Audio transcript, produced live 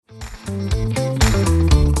Hello.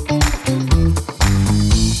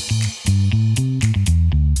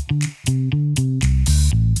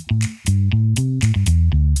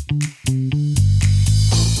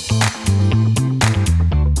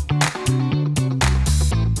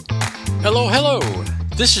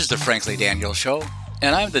 This is the Frankly Daniel Show,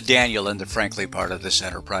 and I'm the Daniel in the Frankly part of this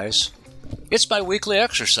enterprise. It's my weekly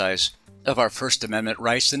exercise of our First Amendment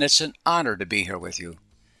rights, and it's an honor to be here with you.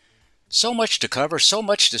 So much to cover, so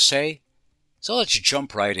much to say, so let's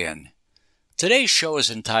jump right in. Today's show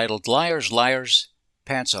is entitled Liars, Liars,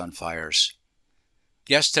 Pants on Fires.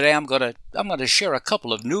 Yes, today I'm going to share a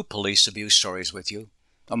couple of new police abuse stories with you,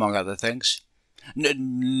 among other things.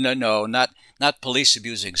 No, not police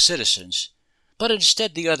abusing citizens, but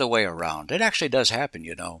instead the other way around. It actually does happen,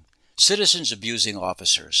 you know. Citizens abusing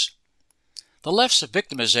officers. The left's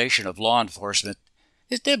victimization of law enforcement,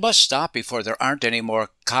 it must stop before there aren't any more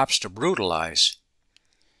cops to brutalize.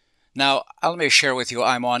 Now, let me share with you,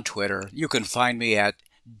 I'm on Twitter. You can find me at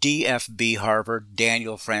DFB Harvard,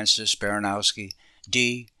 Daniel Francis Baranowski,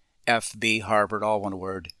 DFB Harvard, all one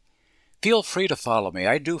word. Feel free to follow me.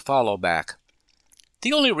 I do follow back.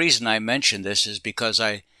 The only reason I mention this is because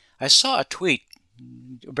I saw a tweet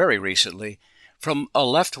very recently from a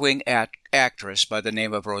left-wing actress by the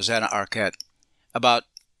name of Rosanna Arquette about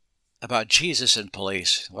Jesus and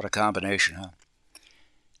police. What a combination, huh?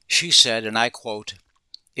 She said, and I quote,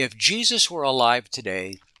 "If Jesus were alive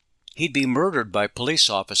today, he'd be murdered by police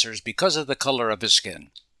officers because of the color of his skin."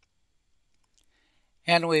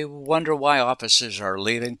 And we wonder why officers are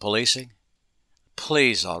leaving policing?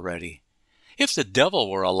 Please already. If the devil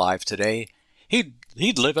were alive today, he'd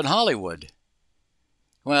live in Hollywood.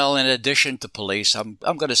 Well, in addition to police, I'm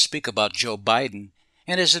going to speak about Joe Biden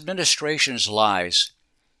and his administration's lies,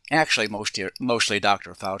 actually mostly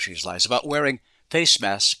Dr. Fauci's lies, about wearing face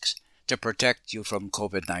masks to protect you from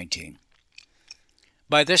COVID-19.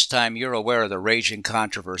 By this time, you're aware of the raging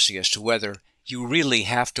controversy as to whether you really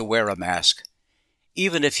have to wear a mask,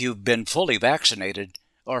 even if you've been fully vaccinated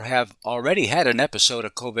or have already had an episode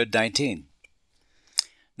of COVID-19.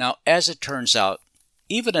 Now, as it turns out,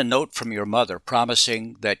 even a note from your mother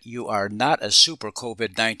promising that you are not a super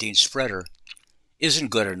COVID-19 spreader isn't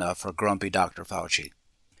good enough for grumpy Dr. Fauci.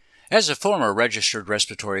 As a former registered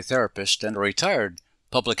respiratory therapist and a retired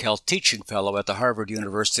public health teaching fellow at the Harvard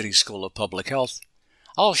University School of Public Health,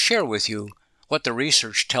 I'll share with you what the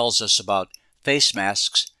research tells us about face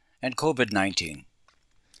masks and COVID-19.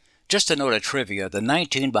 Just a note of trivia, the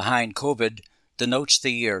 19 behind COVID denotes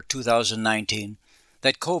the year 2019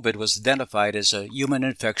 that COVID was identified as a human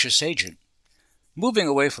infectious agent. Moving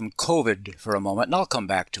away from COVID for a moment, and I'll come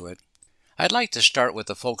back to it, I'd like to start with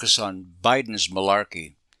a focus on Biden's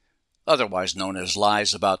malarkey, otherwise known as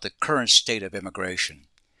lies about the current state of immigration.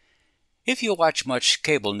 If you watch much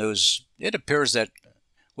cable news, it appears that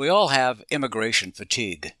we all have immigration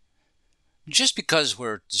fatigue. Just because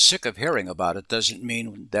we're sick of hearing about it doesn't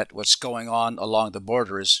mean that what's going on along the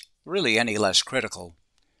border is really any less critical.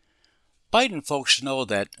 Biden folks know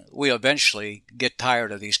that we eventually get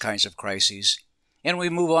tired of these kinds of crises, and we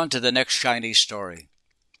move on to the next shiny story.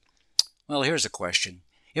 Well, here's a question.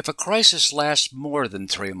 If a crisis lasts more than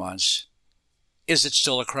 3 months, is it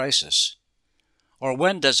still a crisis? Or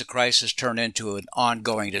when does a crisis turn into an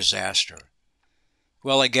ongoing disaster?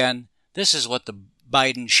 Well, again, this is what the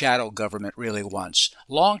Biden shadow government really wants.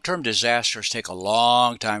 Long-term disasters take a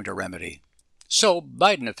long time to remedy. So,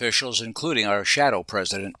 Biden officials, including our shadow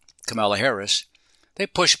president, Kamala Harris, they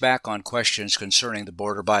push back on questions concerning the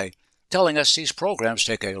border by telling us these programs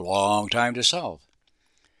take a long time to solve.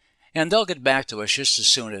 And they'll get back to us just as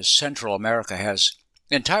soon as Central America has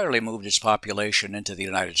entirely moved its population into the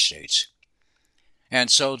United States. And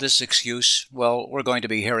so this excuse, well, we're going to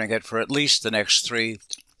be hearing it for at least the next three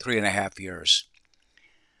and a half years.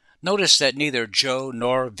 Notice that neither Joe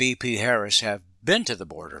nor VP Harris have been to the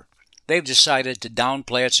border. They've decided to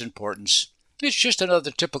downplay its importance. It's just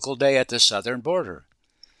another typical day at the southern border.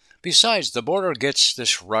 Besides, the border gets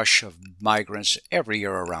this rush of migrants every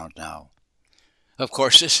year around now. Of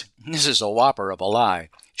course, this is a whopper of a lie.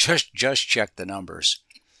 Just check the numbers.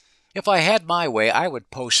 If I had my way, I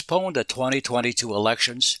would postpone the 2022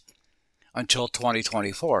 elections until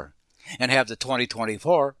 2024 and have the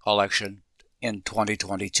 2024 election in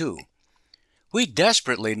 2022. We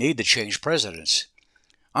desperately need to change presidents.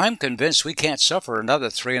 I'm convinced we can't suffer another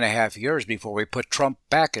 3.5 years before we put Trump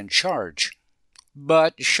back in charge.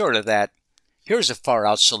 But short of that, here's a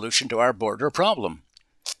far-out solution to our border problem.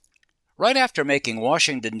 Right after making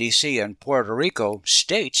Washington, D.C. and Puerto Rico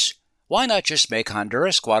states, why not just make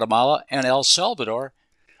Honduras, Guatemala, and El Salvador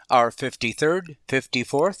our 53rd,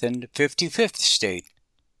 54th, and 55th state?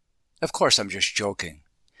 Of course, I'm just joking.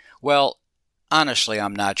 Well, honestly,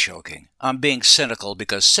 I'm not joking. I'm being cynical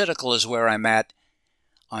because cynical is where I'm at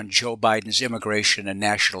on Joe Biden's immigration and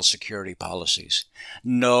national security policies.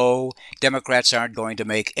 No, Democrats aren't going to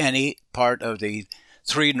make any part of the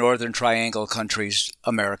three Northern Triangle countries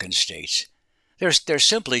American states. They're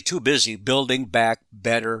simply too busy building back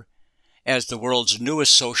better as the world's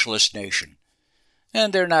newest socialist nation.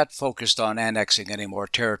 And they're not focused on annexing any more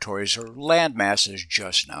territories or land masses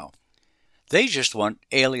just now. They just want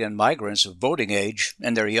alien migrants of voting age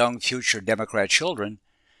and their young future Democrat children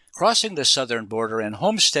crossing the southern border and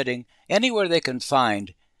homesteading anywhere they can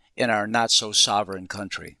find in our not-so-sovereign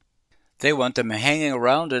country. They want them hanging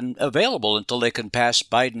around and available until they can pass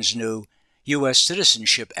Biden's new U.S.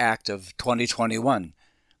 Citizenship Act of 2021,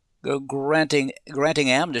 granting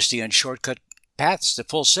amnesty and shortcut paths to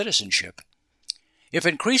full citizenship. If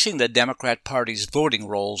increasing the Democrat Party's voting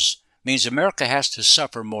rolls means America has to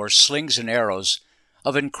suffer more slings and arrows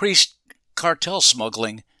of increased cartel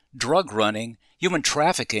smuggling, drug running, human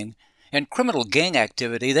trafficking, and criminal gang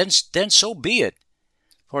activity, then so be it.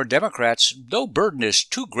 For Democrats, no burden is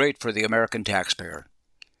too great for the American taxpayer.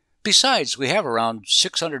 Besides, we have around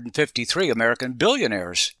 653 American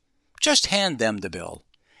billionaires. Just hand them the bill.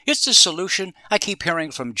 It's the solution I keep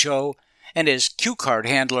hearing from Joe and his cue card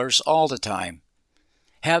handlers all the time.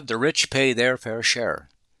 Have the rich pay their fair share.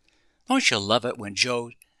 Don't you love it when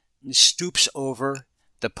Joe stoops over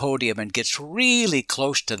the podium and gets really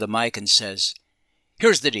close to the mic and says,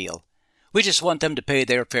 "Here's the deal. We just want them to pay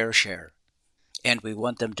their fair share. And we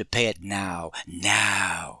want them to pay it now.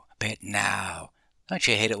 Pay it now." Don't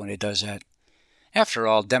you hate it when he does that? After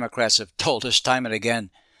all, Democrats have told us time and again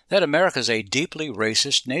that America is a deeply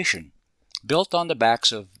racist nation, built on the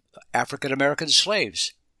backs of African American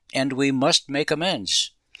slaves, and we must make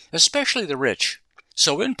amends, especially the rich.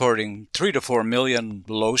 So importing 3 to 4 million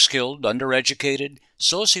low-skilled, undereducated,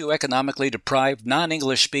 socioeconomically deprived,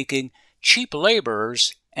 non-English speaking, cheap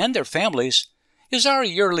laborers and their families is our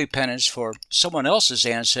yearly penance for someone else's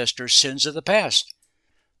ancestors' sins of the past.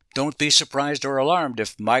 Don't be surprised or alarmed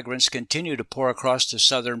if migrants continue to pour across the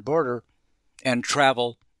southern border and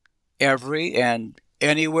travel every and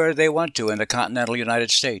anywhere they want to in the continental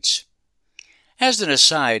United States. As an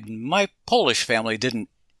aside, my Polish family didn't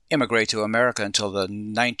immigrate to America until the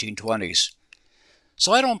 1920s.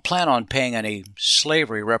 So I don't plan on paying any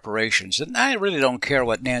slavery reparations, and I really don't care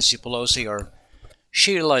what Nancy Pelosi or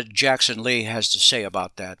Sheila Jackson Lee has to say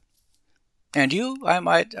about that. And you, I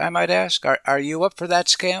might ask, are you up for that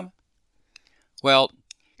scam? Well,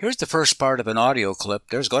 here's the first part of an audio clip.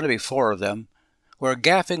 There's going to be 4 of them, where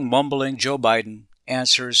gaffing, mumbling Joe Biden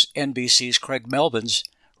answers NBC's Craig Melvin's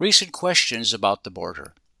recent questions about the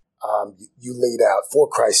border. You laid out 4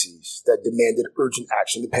 crises that demanded urgent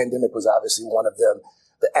action. The pandemic was obviously one of them.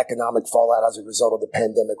 The economic fallout as a result of the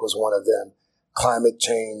pandemic was one of them. Climate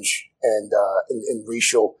change and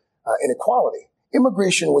racial inequality.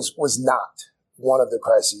 Immigration was not one of the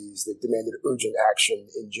crises that demanded urgent action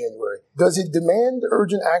in January. Does it demand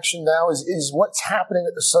urgent action now? Is what's happening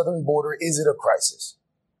at the southern border, is it a crisis?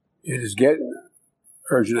 It is getting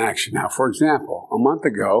urgent action now. For example, a month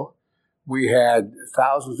ago, we had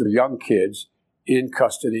thousands of young kids in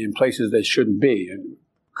custody in places they shouldn't be and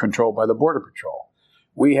controlled by the Border Patrol.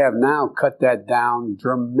 We have now cut that down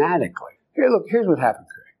dramatically. Here's what happened,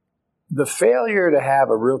 Craig. The failure to have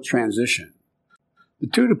a real transition, the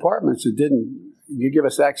 2 departments that didn't give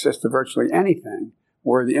us access to virtually anything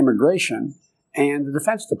were the Immigration and the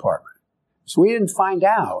Defense Department. So we didn't find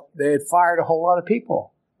out they had fired a whole lot of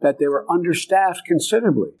people, that they were understaffed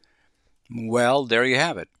considerably. Well, there you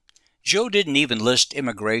have it. Joe didn't even list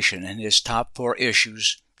immigration in his top 4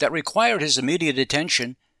 issues that required his immediate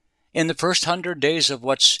attention in the first 100 days of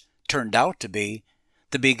what's turned out to be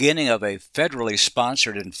the beginning of a federally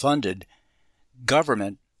sponsored and funded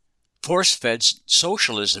government force-fed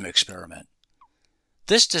socialism experiment.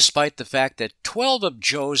 This despite the fact that 12 of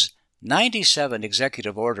Joe's 97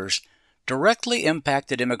 executive orders directly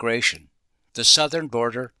impacted immigration, the southern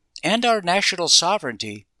border, and our national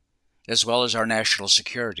sovereignty, as well as our national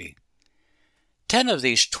security. 10 of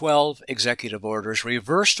these 12 executive orders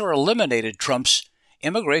reversed or eliminated Trump's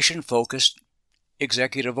immigration-focused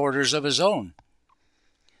executive orders of his own.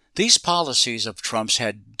 These policies of Trump's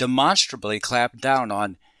had demonstrably clamped down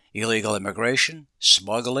on illegal immigration,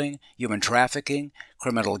 smuggling, human trafficking,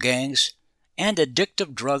 criminal gangs, and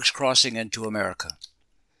addictive drugs crossing into America.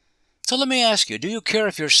 So let me ask you, do you care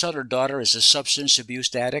if your son or daughter is a substance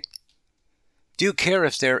abuse addict? Do you care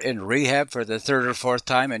if they're in rehab for the 3rd or 4th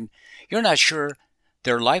time and you're not sure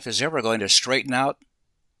their life is ever going to straighten out?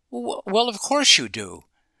 Well, of course you do.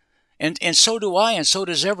 And so do I, and so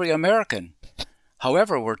does every American.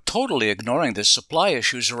 However, we're totally ignoring the supply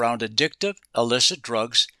issues around addictive, illicit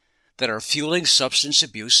drugs that are fueling substance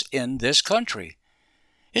abuse in this country.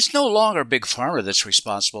 It's no longer Big Pharma that's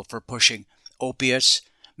responsible for pushing opiates,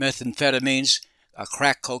 methamphetamines,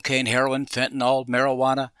 crack cocaine, heroin, fentanyl,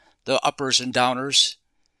 marijuana, the uppers and downers.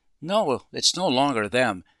 No, it's no longer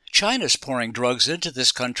them. China's pouring drugs into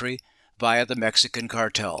this country via the Mexican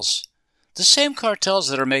cartels. The same cartels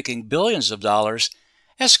that are making billions of dollars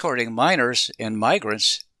escorting minors and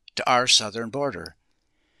migrants to our southern border.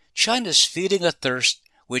 China's feeding a thirst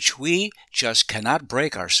which we just cannot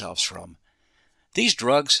break ourselves from. These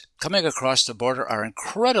drugs coming across the border are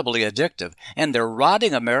incredibly addictive, and they're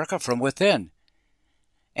rotting America from within.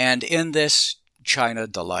 And in this, China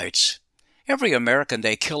delights. Every American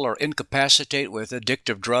they kill or incapacitate with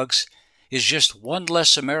addictive drugs is just one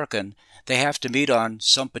less American they have to meet on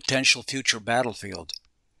some potential future battlefield.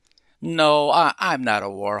 No, I'm not a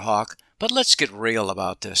war hawk, but let's get real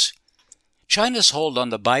about this. China's hold on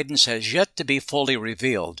the Bidens has yet to be fully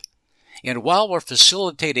revealed. And while we're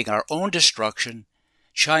facilitating our own destruction,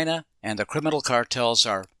 China and the criminal cartels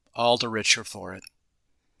are all the richer for it.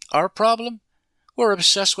 Our problem? We're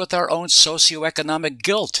obsessed with our own socioeconomic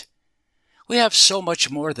guilt. We have so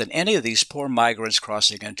much more than any of these poor migrants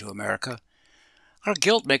crossing into America. Our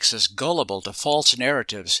guilt makes us gullible to false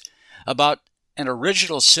narratives about an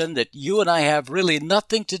original sin that you and I have really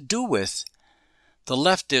nothing to do with. The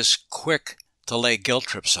left is quick to lay guilt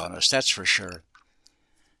trips on us, that's for sure.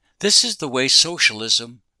 This is the way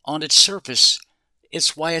socialism, on its surface,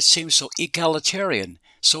 it's why it seems so egalitarian,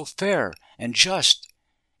 so fair and just,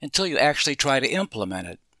 until you actually try to implement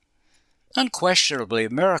it. Unquestionably,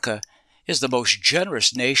 America is the most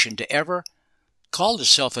generous nation to ever call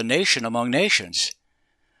itself a nation among nations.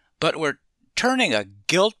 But we're turning a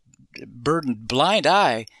guilt-burdened blind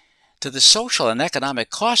eye to the social and economic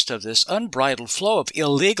cost of this unbridled flow of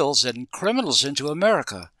illegals and criminals into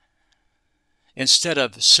America. Instead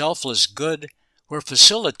of selfless good, we're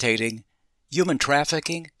facilitating human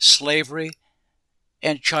trafficking, slavery,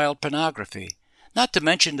 and child pornography, not to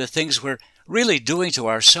mention the things we're really doing to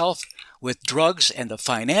ourselves with drugs and the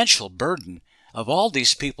financial burden of all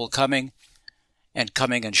these people coming in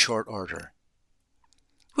short order.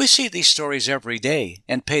 We see these stories every day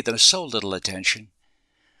and pay them so little attention.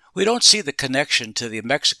 We don't see the connection to the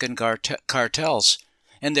Mexican cartels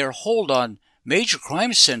and their hold on major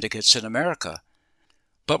crime syndicates in America.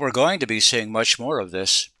 But we're going to be seeing much more of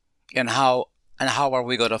this. And how are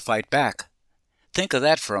we going to fight back? Think of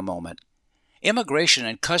that for a moment. Immigration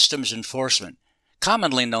and Customs Enforcement,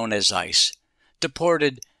 commonly known as ICE,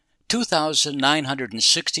 deported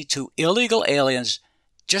 2,962 illegal aliens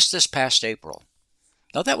just this past April.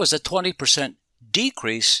 Now that was a 20%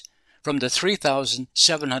 decrease from the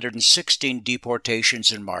 3,716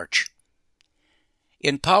 deportations in March.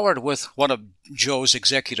 Empowered with one of Joe's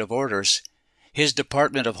executive orders, his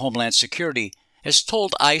Department of Homeland Security has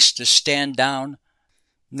told ICE to stand down.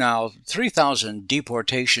 Now, 3,000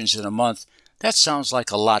 deportations in a month, that sounds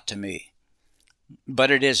like a lot to me.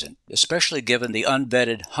 But it isn't, especially given the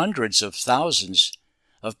unvetted hundreds of thousands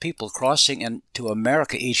of people crossing into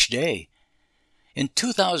America each day. In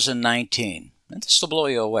 2019, and this will blow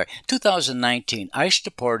you away, 2019, ICE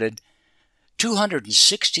deported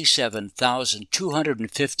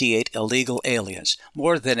 267,258 illegal aliens,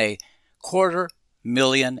 more than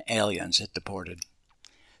 250,000 aliens it deported.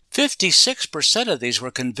 56% of these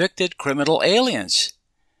were convicted criminal aliens.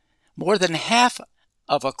 More than half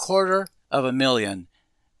of 250,000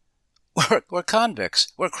 were convicts,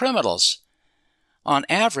 were criminals. On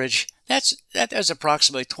average, that's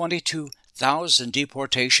approximately 22,000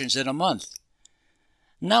 deportations in a month.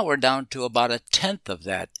 Now we're down to about a tenth of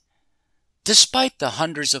that, despite the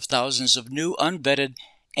hundreds of thousands of new unvetted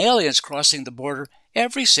aliens crossing the border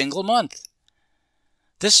every single month.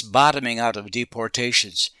 This bottoming out of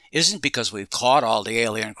deportations isn't because we've caught all the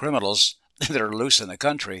alien criminals that are loose in the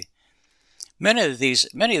country. Many of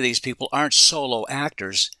these people aren't solo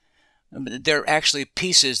actors. They're actually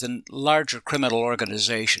pieces in larger criminal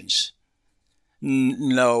organizations.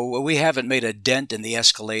 No, we haven't made a dent in the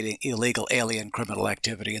escalating illegal alien criminal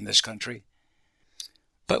activity in this country.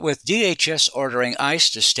 But with DHS ordering ICE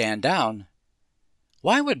to stand down,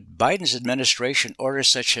 why would Biden's administration order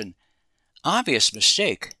such an obvious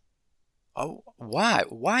mistake? Oh, why?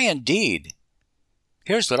 Why indeed?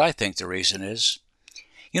 Here's what I think the reason is.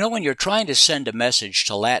 You know, when you're trying to send a message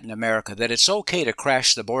to Latin America that it's okay to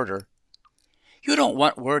crash the border, you don't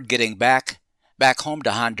want word getting back home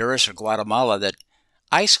to Honduras or Guatemala that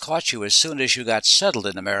ICE caught you as soon as you got settled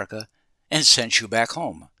in America and sent you back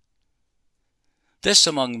home. This,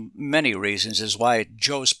 among many reasons, is why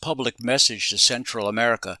Joe's public message to Central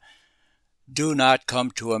America, "Do not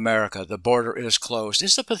come to America, the border is closed,"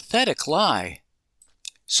 is a pathetic lie.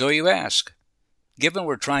 So you ask, given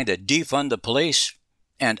we're trying to defund the police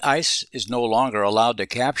and ICE is no longer allowed to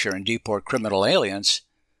capture and deport criminal aliens,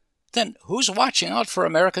 then who's watching out for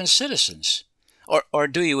American citizens? Or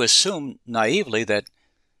do you assume naively that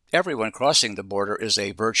everyone crossing the border is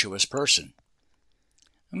a virtuous person?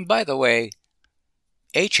 And by the way,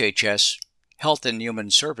 HHS, Health and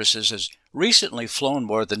Human Services, has recently flown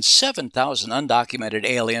more than 7,000 undocumented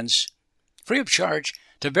aliens, free of charge,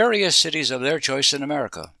 to various cities of their choice in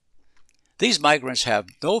America. These migrants have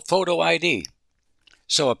no photo ID,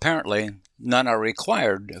 so apparently none are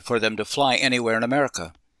required for them to fly anywhere in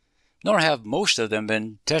America, nor have most of them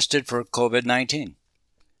been tested for COVID-19.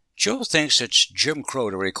 Joe thinks it's Jim Crow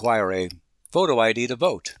to require a photo ID to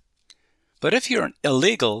vote. But if you're an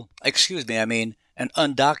an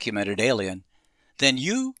undocumented alien, then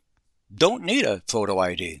you don't need a photo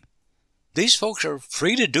ID. These folks are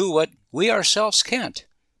free to do what we ourselves can't.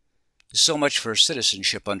 So much for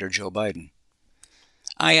citizenship under Joe Biden.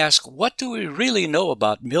 I ask, what do we really know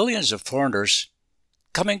about millions of foreigners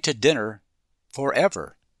coming to dinner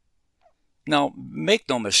forever? Now, make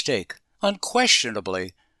no mistake,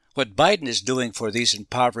 unquestionably, what Biden is doing for these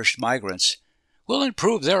impoverished migrants will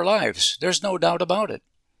improve their lives. There's no doubt about it.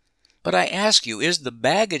 But I ask you, is the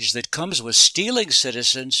baggage that comes with stealing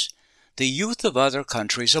citizens, the youth of other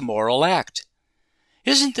countries, a moral act?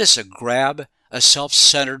 Isn't this a grab, a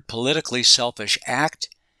self-centered, politically selfish act?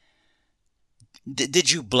 Did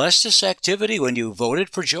you bless this activity when you voted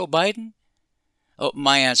for Joe Biden? Oh,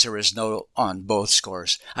 my answer is no on both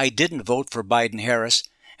scores. I didn't vote for Biden-Harris,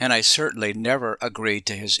 and I certainly never agreed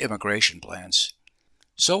to his immigration plans.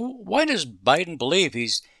 So why does Biden believe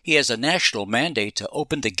he has a national mandate to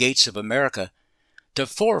open the gates of America to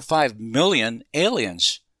 4 or 5 million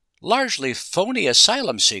aliens, largely phony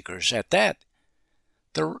asylum seekers at that?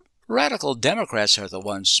 The radical Democrats are the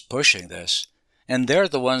ones pushing this, and they're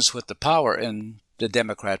the ones with the power in the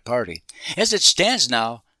Democrat Party. As it stands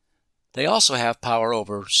now, they also have power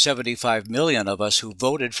over 75 million of us who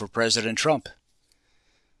voted for President Trump.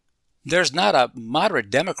 There's not a moderate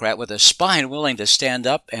Democrat with a spine willing to stand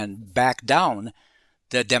up and back down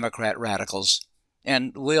the Democrat radicals,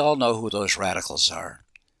 and we all know who those radicals are.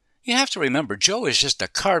 You have to remember, Joe is just a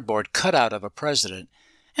cardboard cutout of a president,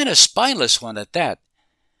 and a spineless one at that.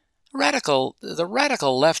 The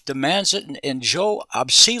radical left demands it, and Joe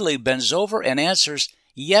obscenely bends over and answers,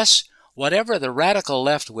 yes, whatever the radical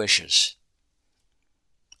left wishes.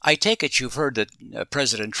 I take it you've heard that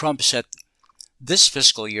President Trump set this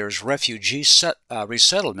fiscal year's refugee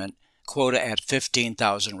resettlement quota at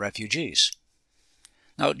 15,000 refugees.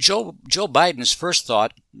 Now, Joe Biden's first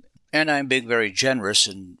thought, and I'm being very generous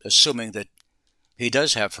in assuming that he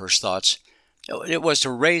does have first thoughts, it was to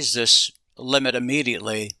raise this limit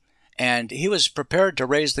immediately, and he was prepared to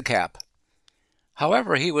raise the cap.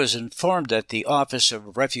 However, he was informed that the Office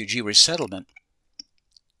of Refugee Resettlement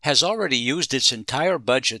has already used its entire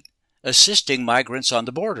budget assisting migrants on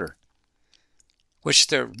the border, which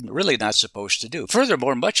they're really not supposed to do.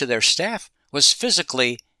 Furthermore, much of their staff was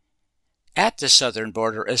physically at the southern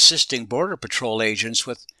border assisting Border Patrol agents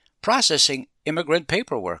with processing immigrant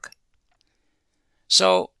paperwork.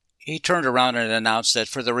 So he turned around and announced that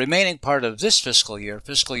for the remaining part of this fiscal year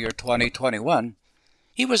 2021,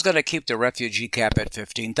 he was going to keep the refugee cap at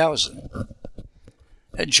 15,000.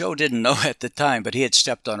 And Joe didn't know at the time, but he had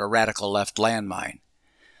stepped on a radical left landmine.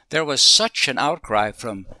 There was such an outcry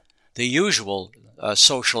from the usual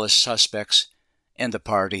socialist suspects in the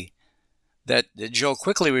party that Joe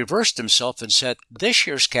quickly reversed himself and set this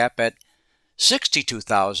year's cap at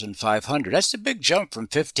 62,500. That's a big jump from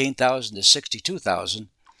 15,000 to 62,000,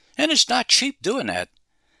 and it's not cheap doing that.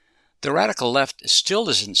 The radical left still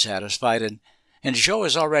isn't satisfied, and Joe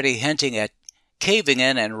is already hinting at caving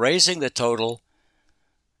in and raising the total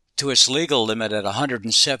to its legal limit at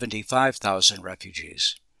 175,000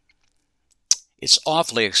 refugees. It's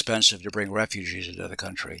awfully expensive to bring refugees into the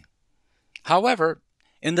country. However,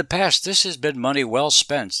 in the past, this has been money well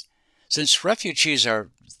spent, since refugees are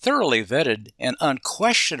thoroughly vetted and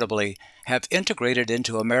unquestionably have integrated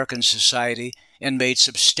into American society and made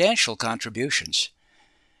substantial contributions.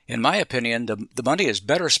 In my opinion, the money is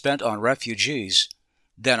better spent on refugees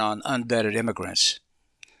than on unvetted immigrants.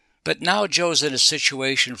 But now Joe's in a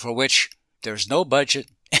situation for which there's no budget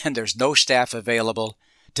and there's no staff available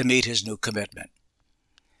to meet his new commitment.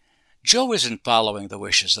 Joe isn't following the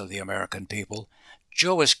wishes of the American people.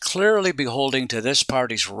 Joe is clearly beholden to this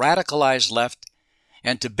party's radicalized left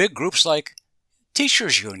and to big groups like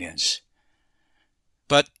teachers' unions.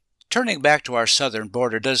 But turning back to our southern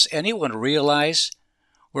border, does anyone realize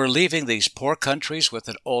we're leaving these poor countries with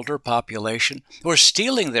an older population? We're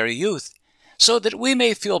stealing their youth so that we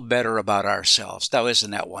may feel better about ourselves. Now,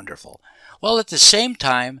 isn't that wonderful? While at the same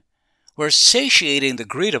time, we're satiating the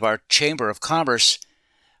greed of our Chamber of Commerce,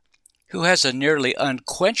 who has a nearly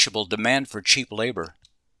unquenchable demand for cheap labor.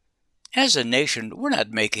 As a nation, we're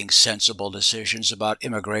not making sensible decisions about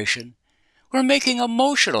immigration. We're making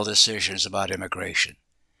emotional decisions about immigration.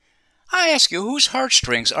 I ask you, whose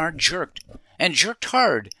heartstrings aren't jerked, and jerked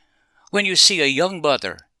hard, when you see a young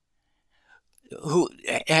mother who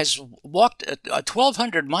has walked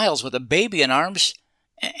 1,200 miles with a baby in arms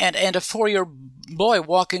and a 4-year boy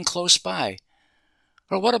walking close by?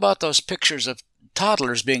 Or what about those pictures of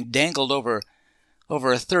toddlers being dangled over a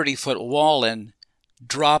 30-foot wall and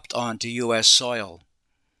dropped onto U.S. soil?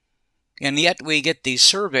 And yet we get these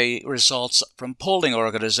survey results from polling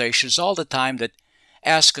organizations all the time that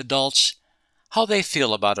ask adults how they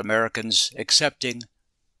feel about Americans accepting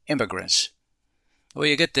immigrants. Well,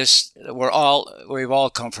 you get this, we've all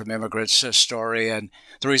come from immigrants story, and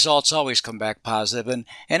the results always come back positive, and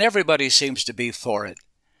everybody seems to be for it.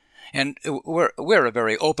 And we're a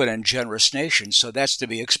very open and generous nation, so that's to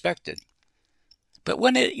be expected. But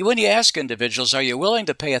when you ask individuals, are you willing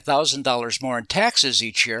to pay $1,000 more in taxes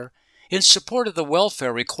each year in support of the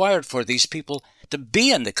welfare required for these people to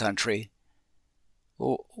be in the country?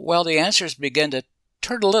 Well, the answers begin to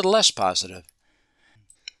turn a little less positive.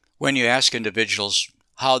 When you ask individuals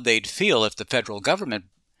how they'd feel if the federal government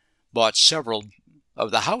bought several of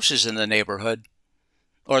the houses in the neighborhood,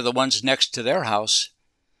 or the ones next to their house,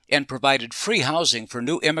 and provided free housing for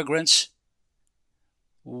new immigrants,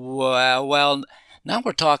 well, now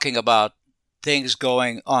we're talking about things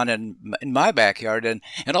going on in my backyard, and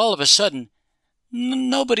all of a sudden,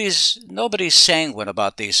 nobody's sanguine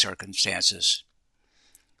about these circumstances.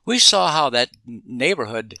 We saw how that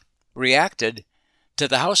neighborhood reacted to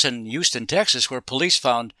the house in Houston, Texas, where police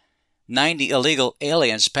found 90 illegal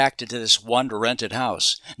aliens packed into this one rented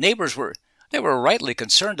house. Neighbors were rightly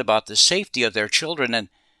concerned about the safety of their children and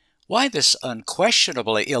why this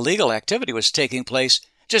unquestionably illegal activity was taking place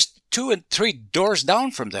just 2 and 3 doors down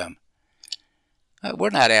from them. We're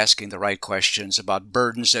not asking the right questions about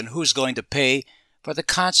burdens and who's going to pay for the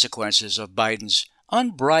consequences of Biden's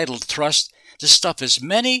unbridled thrust to stuff as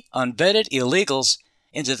many unvetted illegals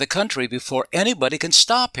into the country before anybody can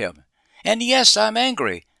stop him. And yes, I'm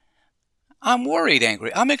angry. I'm worried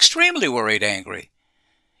angry. I'm extremely worried angry.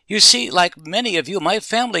 You see, like many of you, my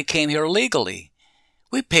family came here legally.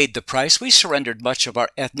 We paid the price. We surrendered much of our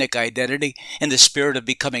ethnic identity in the spirit of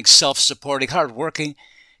becoming self-supporting, hard-working,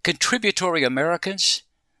 contributory Americans.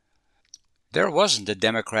 There wasn't a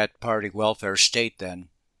Democrat Party welfare state then.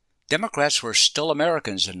 Democrats were still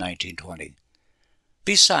Americans in 1920.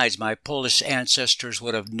 Besides, my Polish ancestors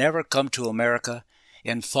would have never come to America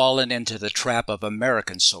and fallen into the trap of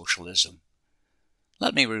American socialism.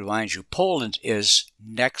 Let me remind you, Poland is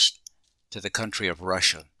next to the country of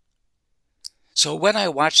Russia. So when I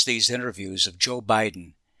watch these interviews of Joe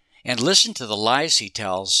Biden and listen to the lies he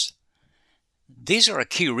tells, these are a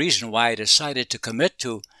key reason why I decided to commit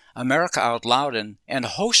to America Out Loud and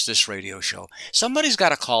host this radio show. Somebody's got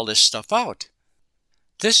to call this stuff out.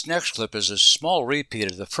 This next clip is a small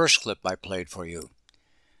repeat of the first clip I played for you.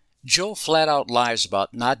 Joe flat out lies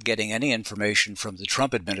about not getting any information from the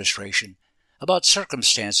Trump administration about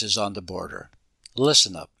circumstances on the border.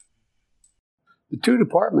 Listen up. The two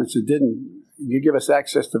departments that didn't give us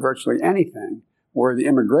access to virtually anything were the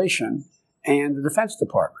Immigration and the Defense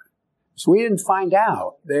Department. So we didn't find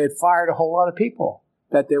out they had fired a whole lot of people,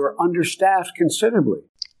 that they were understaffed considerably.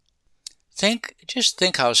 Just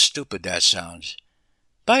think how stupid that sounds.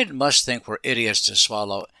 Biden must think we're idiots to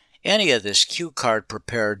swallow any of this cue card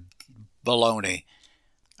prepared baloney.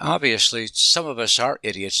 Obviously, some of us are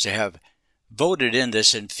idiots to have voted in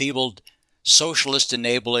this enfeebled,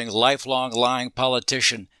 socialist-enabling, lifelong lying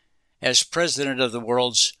politician as president of the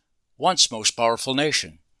world's once most powerful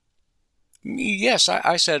nation. Yes,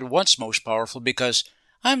 I said once most powerful because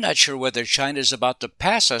I'm not sure whether China's about to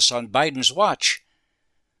pass us on Biden's watch.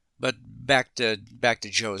 But back to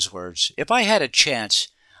Joe's words. If I had a chance,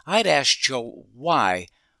 I'd ask Joe why.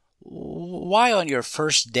 Why on your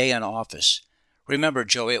first day in office? Remember,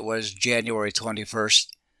 Joe, it was January 21st,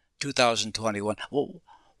 2021. Well,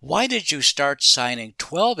 why did you start signing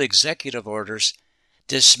 12 executive orders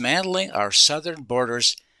dismantling our southern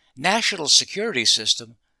border's national security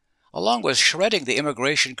system, along with shredding the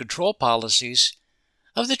immigration control policies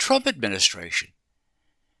of the Trump administration?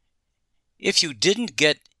 If you didn't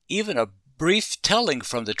get even a brief telling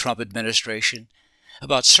from the Trump administration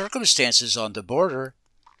about circumstances on the border,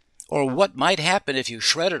 or what might happen if you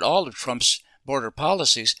shredded all of Trump's border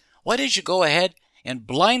policies, why did you go ahead and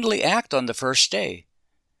blindly act on the first day?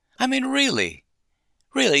 I mean, really?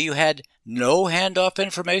 Really, you had no handoff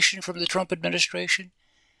information from the Trump administration?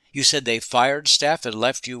 You said they fired staff and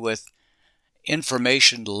left you with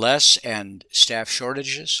information less and staff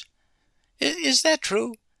shortages? Is that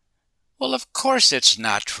true? Well, of course it's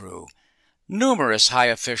not true. Numerous high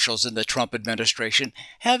officials in the Trump administration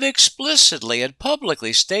have explicitly and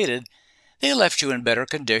publicly stated they left you in better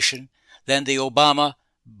condition than the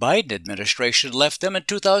Obama-Biden administration left them in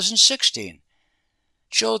 2016.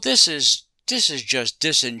 Joe, this is just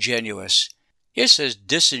disingenuous. It's as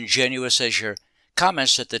disingenuous as your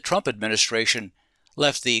comments that the Trump administration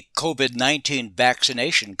left the COVID-19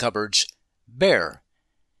 vaccination cupboards bare.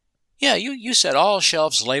 Yeah, you said all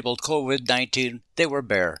shelves labeled COVID-19, they were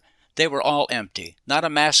bare. They were all empty, not a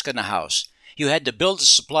mask in the house. You had to build a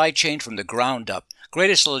supply chain from the ground up.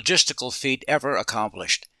 Greatest logistical feat ever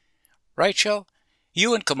accomplished. Right, Joe?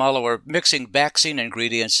 You and Kamala were mixing vaccine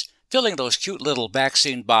ingredients, filling those cute little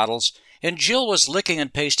vaccine bottles, and Jill was licking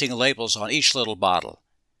and pasting labels on each little bottle.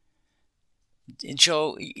 And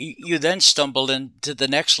Joe, you then stumbled into the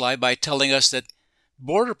next lie by telling us that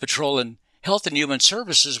Border Patrol and Health and Human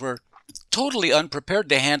Services were totally unprepared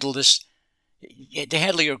to handle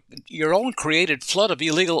your own created flood of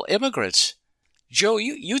illegal immigrants. Joe,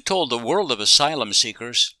 you told the world of asylum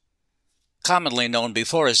seekers, commonly known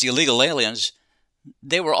before as illegal aliens,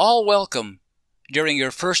 they were all welcome during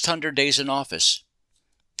your first 100 days in office.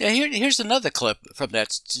 Here's another clip from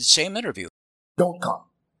that same interview. Don't come.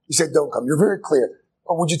 You said don't come. You're very clear.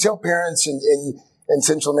 Or would you tell parents in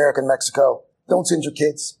Central America and Mexico, don't send your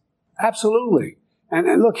kids? Absolutely.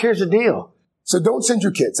 And look, here's the deal. So don't send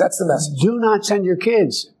your kids. That's the message. Do not send your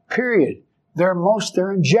kids, period. They're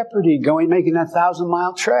in jeopardy making that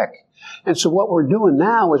 1,000-mile trek. And so what we're doing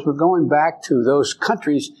now is we're going back to those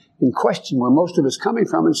countries in question where most of it's coming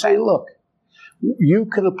from and saying, look, you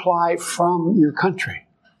can apply from your country.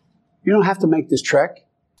 You don't have to make this trek.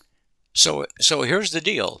 So here's the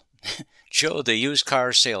deal. Joe, the used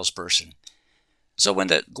car salesperson. So when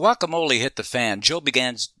the guacamole hit the fan, Joe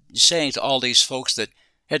began saying to all these folks that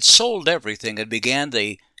had sold everything and began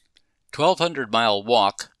the 1,200-mile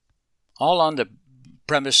walk, all on the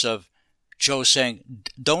premise of Joe saying,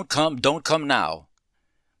 don't come now.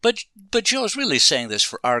 But Joe's really saying this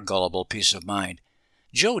for our gullible peace of mind.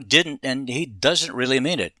 Joe didn't, and he doesn't really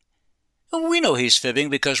mean it. And we know he's fibbing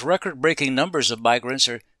because record-breaking numbers of migrants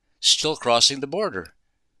are still crossing the border.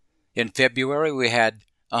 In February, we had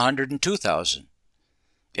 102,000.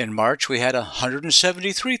 In March, we had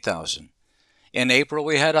 173,000. In April,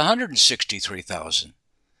 we had 163,000.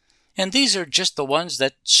 And these are just the ones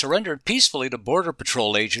that surrendered peacefully to Border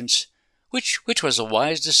Patrol agents, which was a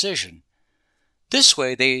wise decision. This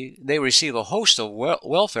way, they receive a host of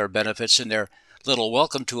welfare benefits in their little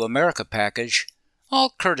Welcome to America package,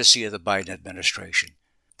 all courtesy of the Biden administration.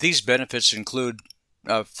 These benefits include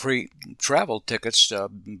free travel tickets,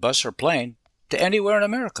 bus or plane, to anywhere in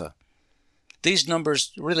America. These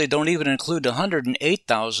numbers really don't even include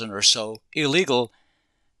 108,000 or so illegal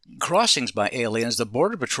crossings by aliens the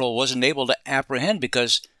Border Patrol wasn't able to apprehend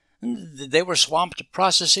because they were swamped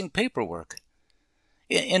processing paperwork.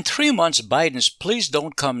 In 3 months, Biden's please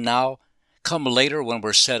don't come now, come later when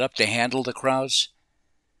we're set up to handle the crowds,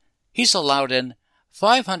 he's allowed in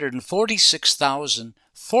 546,000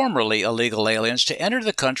 formerly illegal aliens to enter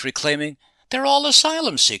the country claiming they're all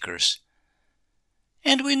asylum seekers.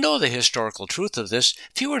 And we know the historical truth of this.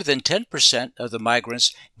 Fewer than 10% of the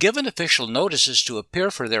migrants given official notices to appear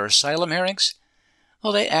for their asylum hearings,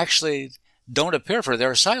 well, they actually don't appear for their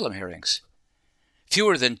asylum hearings.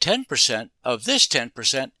 Fewer than 10% of this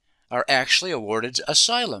 10% are actually awarded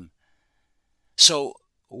asylum. So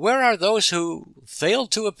where are those who failed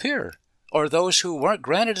to appear, or those who weren't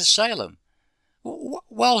granted asylum?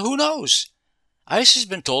 Well, who knows? ICE has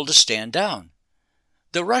been told to stand down.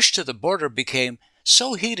 The rush to the border became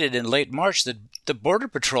so heated in late March that the Border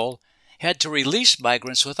Patrol had to release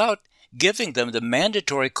migrants without giving them the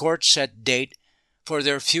mandatory court-set date for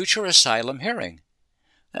their future asylum hearing.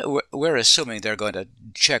 We're assuming they're going to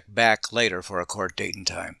check back later for a court date and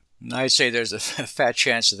time. I'd say there's a fat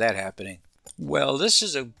chance of that happening. Well, this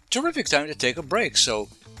is a terrific time to take a break, so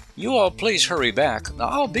you all please hurry back. Now,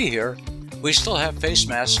 I'll be here. We still have face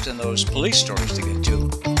masks and those police stories to get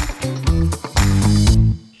to.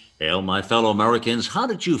 Well, my fellow Americans, how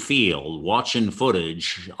did you feel watching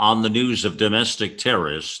footage on the news of domestic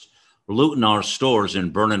terrorists looting our stores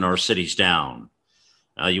and burning our cities down?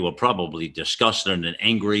 You were probably disgusted and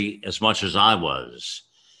angry as much as I was.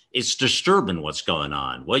 It's disturbing what's going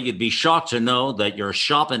on. Well, you'd be shocked to know that your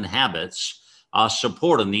shopping habits are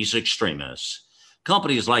supporting these extremists.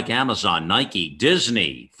 Companies like Amazon, Nike,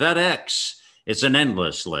 Disney, FedEx, it's an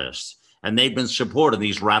endless list, and they've been supporting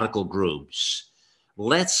these radical groups.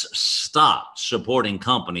 Let's stop supporting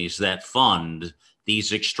companies that fund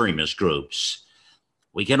these extremist groups.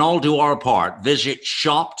 We can all do our part. Visit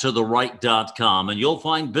shoptotheright.com and you'll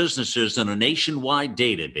find businesses in a nationwide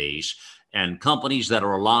database and companies that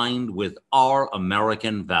are aligned with our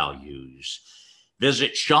American values.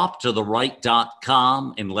 Visit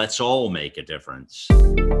shoptotheright.com and let's all make a difference.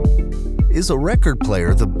 Is a record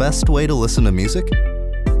player the best way to listen to music?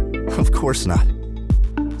 Of course not.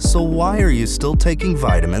 So why are you still taking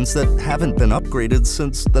vitamins that haven't been upgraded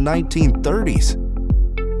since the 1930s?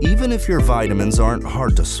 Even if your vitamins aren't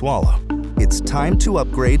hard to swallow, it's time to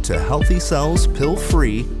upgrade to Healthy Cell's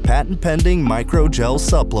pill-free, patent-pending microgel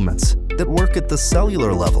supplements that work at the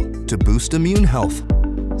cellular level to boost immune health,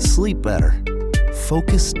 sleep better,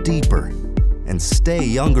 focus deeper, and stay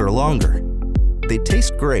younger longer. They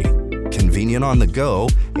taste great, convenient on the go,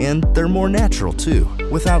 and they're more natural too,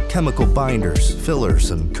 without chemical binders, fillers,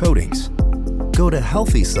 and coatings. Go to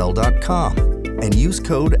healthycell.com and use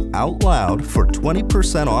code OUTLOUD for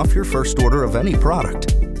 20% off your first order of any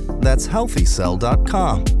product. That's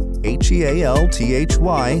healthycell.com, HEALTHYCELL,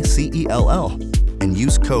 and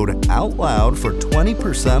use code OUTLOUD for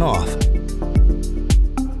 20% off.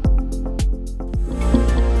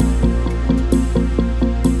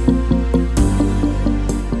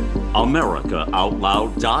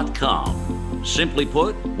 AmericaOutloud.com. Simply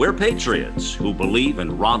put, we're patriots who believe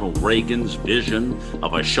in Ronald Reagan's vision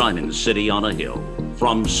of a shining city on a hill.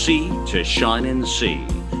 From sea to shining sea.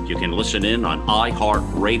 You can listen in on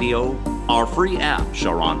iHeartRadio. Our free apps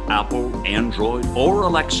are on Apple, Android, or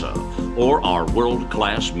Alexa, or our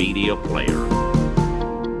world-class media player.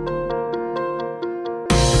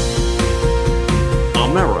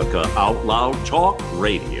 America Out Loud Talk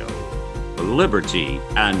Radio. Liberty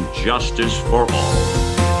and justice for all.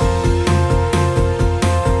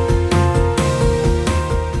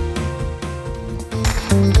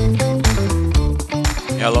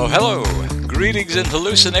 Hello, hello. Greetings and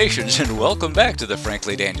hallucinations, and welcome back to the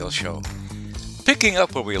Frankly Daniels Show. Picking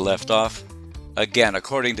up where we left off, again,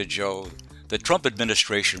 according to Joe, the Trump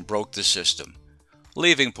administration broke the system,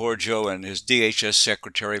 leaving poor Joe and his DHS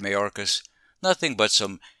Secretary Mayorkas nothing but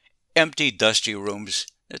some empty, dusty rooms,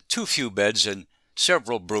 too few beds, and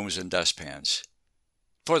several brooms and dustpans.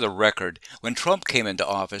 For the record, when Trump came into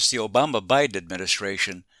office, the Obama-Biden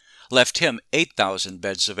administration left him 8,000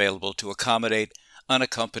 beds available to accommodate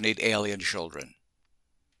unaccompanied alien children.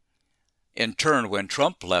 In turn, when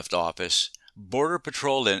Trump left office, Border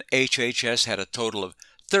Patrol and HHS had a total of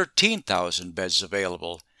 13,000 beds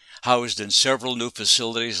available, housed in several new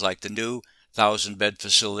facilities like the new 1,000-bed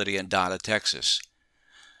facility in Donna, Texas.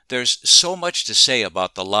 There's so much to say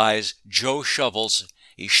about the lies Joe shovels.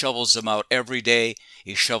 He shovels them out every day.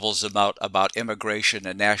 He shovels them out about immigration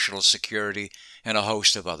and national security and a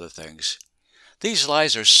host of other things. These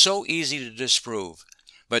lies are so easy to disprove,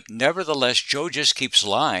 but nevertheless Joe just keeps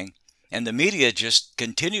lying, and the media just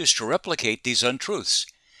continues to replicate these untruths.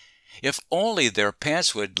 If only their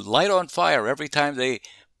pants would light on fire every time they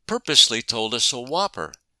purposely told us a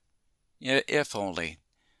whopper. If only.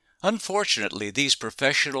 Unfortunately, these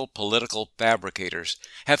professional political fabricators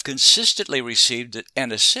have consistently received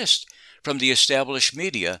an assist from the established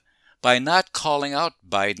media by not calling out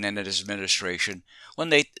Biden and his administration when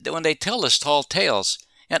they tell us tall tales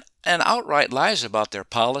and outright lies about their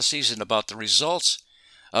policies and about the results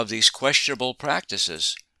of these questionable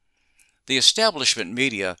practices. The establishment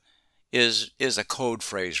media is a code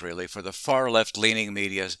phrase, really, for the far left-leaning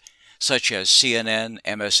media such as CNN,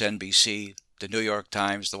 MSNBC, the New York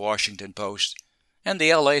Times, the Washington Post, and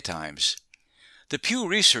the LA Times. The Pew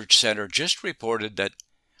Research Center just reported that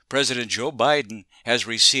President Joe Biden has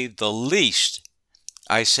received the least,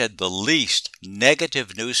 I said the least,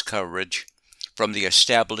 negative news coverage from the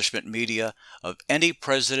establishment media of any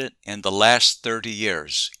president in the last 30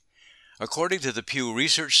 years. According to the Pew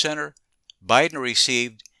Research Center, Biden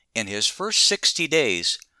received, in his first 60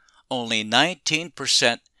 days, only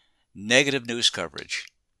 19% negative news coverage,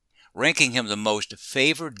 ranking him the most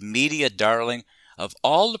favored media darling of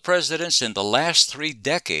all the presidents in the last 3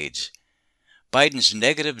 decades. Biden's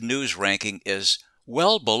negative news ranking is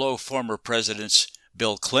well below former presidents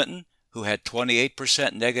Bill Clinton, who had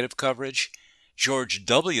 28% negative coverage, George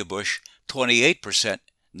W. Bush, 28%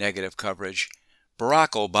 negative coverage,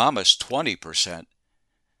 Barack Obama's 20%,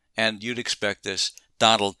 and you'd expect this,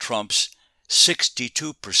 Donald Trump's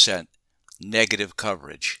 62% negative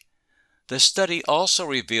coverage. The study also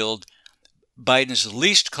revealed Biden's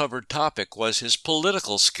least covered topic was his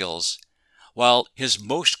political skills, while his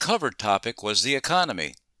most covered topic was the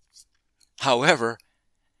economy. However,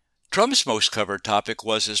 Trump's most covered topic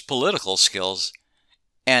was his political skills,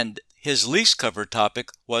 and his least covered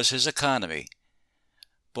topic was his economy.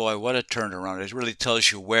 Boy, what a turnaround. It really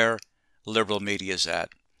tells you where liberal media is at.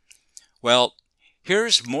 Well,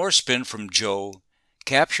 here's more spin from Joe,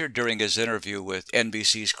 captured during his interview with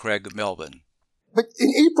NBC's Craig Melvin. But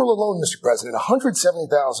in April alone, Mr. President,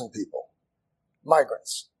 170,000 people,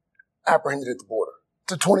 migrants, apprehended at the border.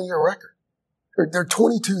 It's a 20-year record. There are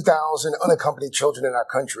 22,000 unaccompanied children in our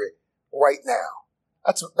country right now.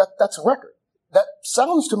 That's a record. That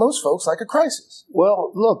sounds to most folks like a crisis.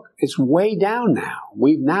 Well, look, it's way down now.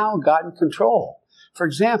 We've now gotten control. For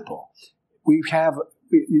example,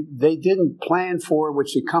 they didn't plan for,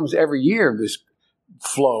 which it comes every year, this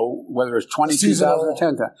flow, whether it's 22,000 or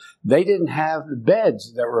 10,000. They didn't have the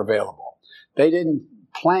beds that were available. They didn't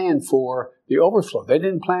plan for the overflow. They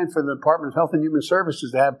didn't plan for the Department of Health and Human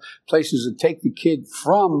Services to have places to take the kid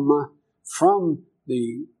from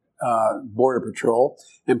the Border Patrol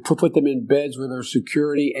and put them in beds where there was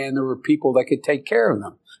security and there were people that could take care of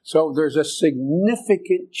them. So there's a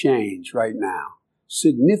significant change right now.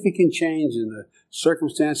 Significant change in the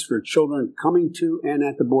circumstances for children coming to and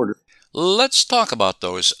at the border. Let's talk about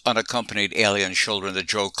those unaccompanied alien children that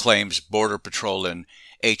Joe claims Border Patrol and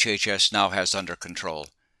HHS now has under control.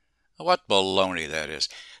 What baloney that is.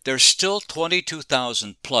 There's still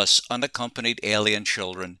 22,000 plus unaccompanied alien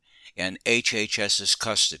children in HHS's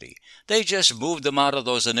custody. They just moved them out of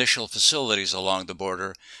those initial facilities along the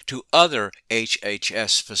border to other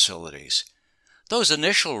HHS facilities. Those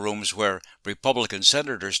initial rooms where Republican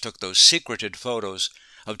senators took those secreted photos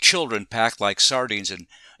of children packed like sardines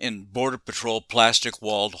in Border Patrol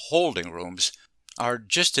plastic-walled holding rooms are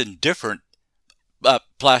just in different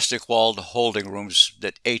plastic-walled holding rooms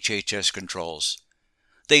that HHS controls.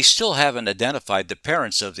 They still haven't identified the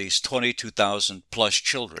parents of these 22,000 plus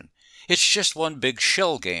children. It's just one big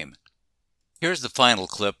shell game. Here's the final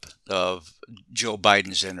clip of Joe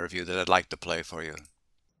Biden's interview that I'd like to play for you.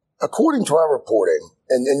 According to our reporting,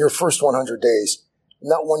 in your first 100 days,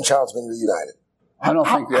 not one child's been reunited. I don't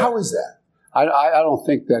think that. How is that? I don't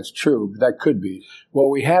think that's true. That could be.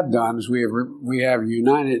 What we have done is we have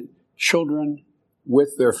united children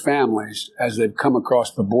with their families as they've come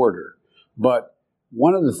across the border. But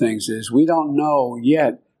one of the things is we don't know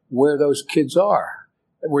yet where those kids are.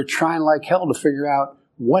 We're trying like hell to figure out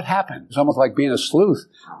what happened. It's almost like being a sleuth,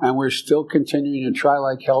 and we're still continuing to try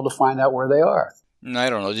like hell to find out where they are.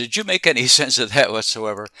 I don't know. Did you make any sense of that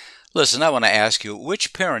whatsoever? Listen, I want to ask you,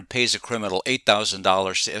 which parent pays a criminal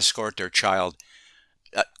 $8,000 to escort their child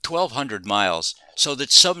 1,200 miles so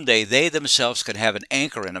that someday they themselves can have an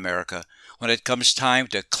anchor in America when it comes time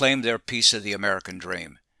to claim their piece of the American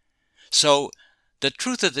dream? So, the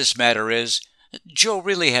truth of this matter is, Joe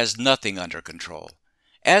really has nothing under control.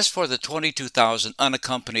 As for the 22,000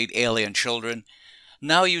 unaccompanied alien children,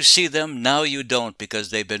 now you see them, now you don't,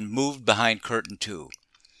 because they've been moved behind curtain 2.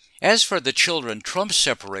 As for the children Trump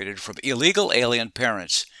separated from illegal alien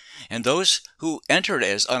parents and those who entered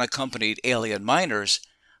as unaccompanied alien minors,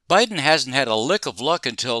 Biden hasn't had a lick of luck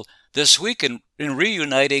until this week in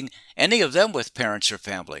reuniting any of them with parents or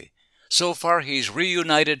family. So far, he's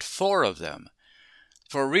reunited 4 of them.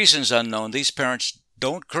 For reasons unknown, these parents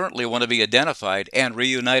don't currently want to be identified and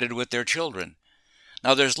reunited with their children.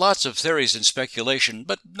 Now, there's lots of theories and speculation,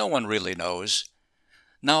 but no one really knows.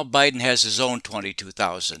 Now Biden has his own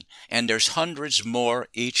 22,000, and there's hundreds more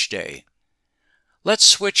each day. Let's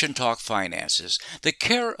switch and talk finances. The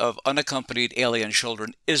care of unaccompanied alien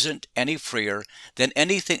children isn't any freer than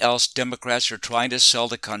anything else Democrats are trying to sell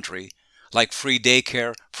the country, like free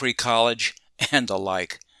daycare, free college, and the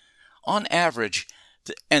like. On average,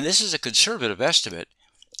 and this is a conservative estimate,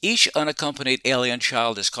 each unaccompanied alien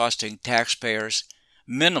child is costing taxpayers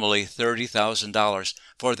minimally $30,000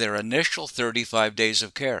 for their initial 35 days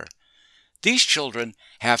of care. These children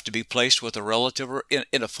have to be placed with a relative or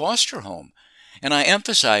in a foster home. And I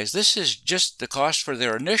emphasize, this is just the cost for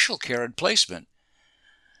their initial care and placement,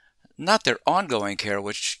 not their ongoing care,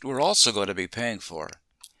 which we're also going to be paying for.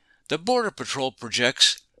 The Border Patrol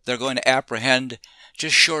projects they're going to apprehend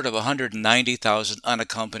just short of 190,000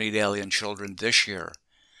 unaccompanied alien children this year.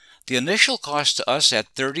 The initial cost to us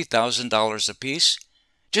at $30,000 apiece,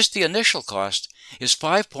 just the initial cost, is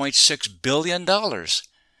 $5.6 billion.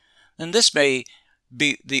 And this may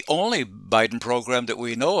be the only Biden program that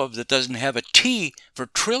we know of that doesn't have a T for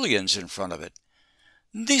trillions in front of it.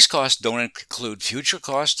 These costs don't include future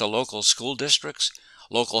costs to local school districts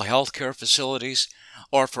local health care facilities,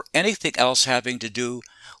 or for anything else having to do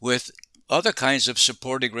with other kinds of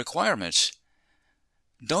supporting requirements.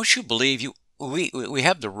 Don't you believe we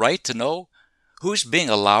have the right to know who's being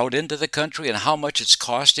allowed into the country and how much it's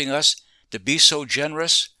costing us to be so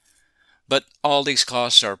generous? But all these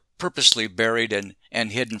costs are purposely buried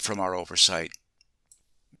and hidden from our oversight.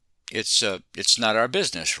 It's not our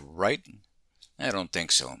business, right? I don't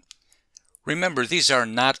think so. Remember, these are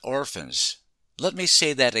not orphans. Let me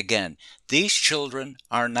say that again. These children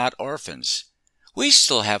are not orphans. We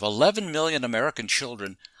still have 11 million American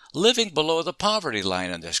children living below the poverty line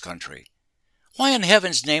in this country. Why in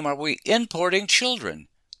heaven's name are we importing children?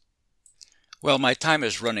 Well, my time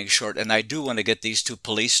is running short, and I do want to get these two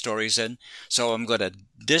police stories in, so I'm going to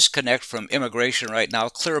disconnect from immigration right now,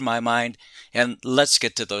 clear my mind, and let's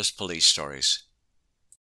get to those police stories.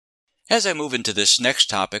 As I move into this next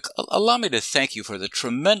topic, allow me to thank you for the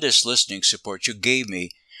tremendous listening support you gave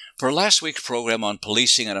me for last week's program on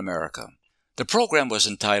policing in America. The program was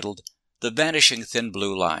entitled The Vanishing Thin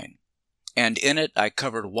Blue Line, and in it I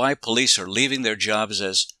covered why police are leaving their jobs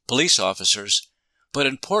as police officers, but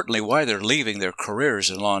importantly why they're leaving their careers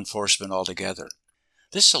in law enforcement altogether.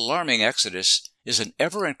 This alarming exodus is an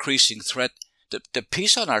ever-increasing threat to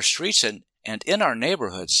peace on our streets and in our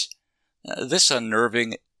neighborhoods. This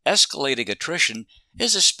unnerving, escalating attrition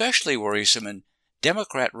is especially worrisome in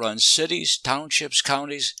Democrat-run cities, townships,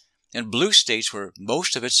 counties, and blue states where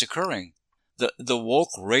most of it's occurring. The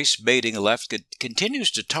woke race-baiting left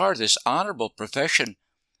continues to tar this honorable profession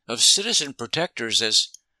of citizen protectors as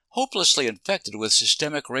hopelessly infected with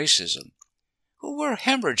systemic racism. We're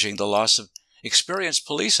hemorrhaging the loss of experienced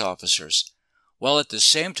police officers, while at the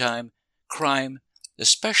same time, crime,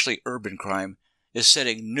 especially urban crime, is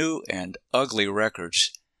setting new and ugly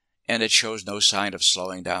records, and it shows no sign of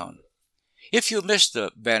slowing down. If you missed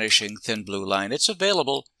The Vanishing Thin Blue Line, it's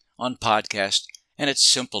available on podcast, and it's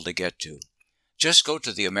simple to get to. Just go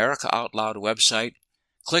to the America Out Loud website,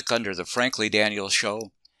 click under the Frankly Daniels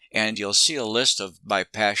Show, and you'll see a list of my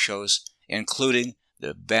past shows, including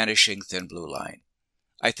The Vanishing Thin Blue Line.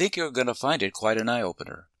 I think you're going to find it quite an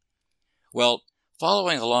eye-opener. Well,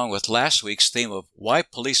 following along with last week's theme of why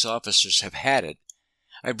police officers have had it,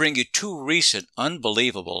 I bring you two recent,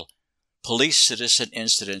 unbelievable police-citizen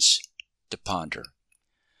incidents to ponder.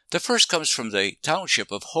 The first comes from the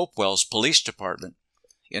township of Hopewell's Police Department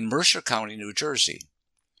in Mercer County, New Jersey.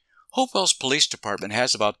 Hopewell's Police Department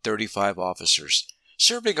has about 35 officers,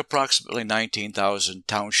 serving approximately 19,000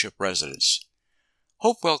 township residents.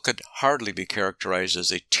 Hopewell could hardly be characterized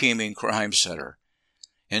as a teeming crime center.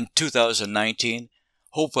 In 2019,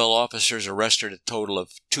 Hopewell officers arrested a total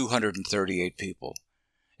of 238 people.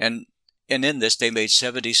 And in this, they made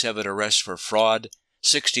 77 arrests for fraud,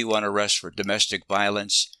 61 arrests for domestic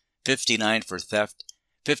violence, 59 for theft,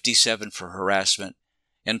 57 for harassment,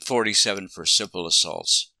 and 47 for simple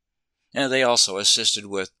assaults. And they also assisted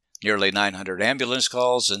with nearly 900 ambulance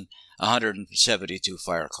calls and 172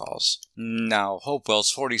 fire calls. Now,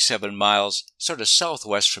 Hopewell's 47 miles sort of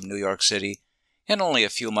southwest from New York City and only a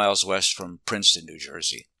few miles west from Princeton, New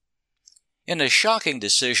Jersey. In a shocking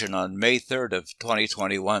decision on May 3rd of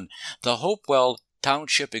 2021, the Hopewell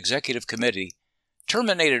Township Executive Committee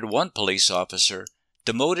terminated one police officer,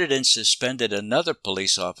 demoted and suspended another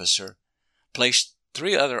police officer, placed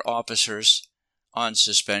 3 other officers on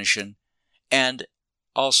suspension, and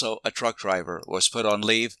also a truck driver was put on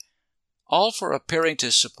leave, all for appearing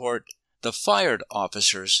to support the fired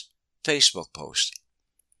officer's Facebook post.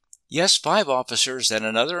 Yes, 5 officers and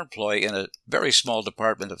another employee in a very small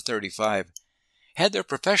department of 35 had their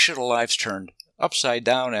professional lives turned upside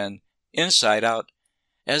down and inside out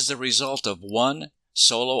as the result of one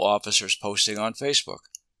solo officer's posting on Facebook.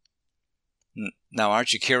 Now,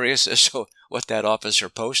 aren't you curious as to what that officer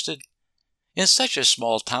posted? In such a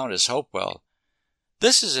small town as Hopewell,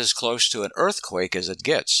 this is as close to an earthquake as it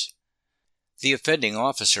gets. The offending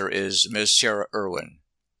officer is Ms. Sarah Irwin,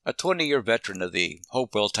 a 20-year veteran of the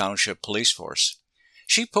Hopewell Township Police Force.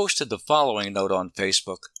 She posted the following note on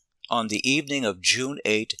Facebook on the evening of June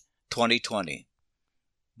 8, 2020.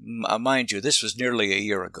 Mind you, this was nearly a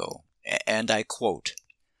year ago, and I quote,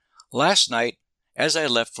 "Last night, as I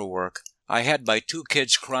left for work, I had my 2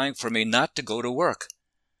 kids crying for me not to go to work.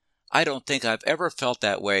 I don't think I've ever felt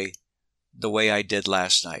that way the way I did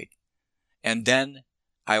last night. And then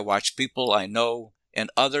I watch people I know and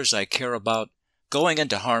others I care about going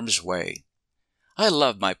into harm's way. I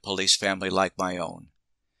love my police family like my own.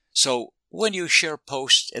 So when you share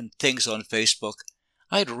posts and things on Facebook,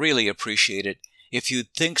 I'd really appreciate it if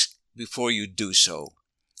you'd think before you do so.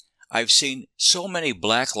 I've seen so many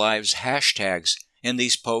Black Lives hashtags in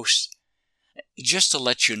these posts. just to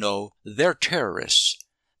let you know they're terrorists.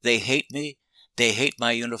 They hate me. They hate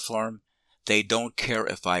my uniform. They don't care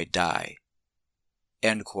if I die."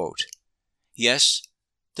 End quote. Yes,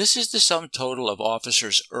 this is the sum total of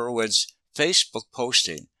Officer Irwin's Facebook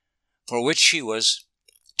posting, for which she was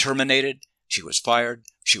terminated, she was fired,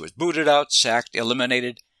 she was booted out, sacked,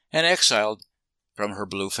 eliminated, and exiled from her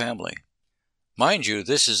blue family. Mind you,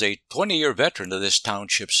 this is a 20-year veteran of this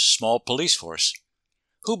township's small police force,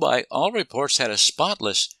 who by all reports had a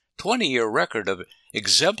spotless 20-year record of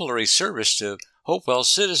exemplary service to Hopewell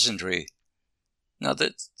citizenry. Now,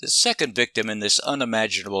 the second victim in this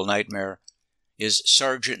unimaginable nightmare is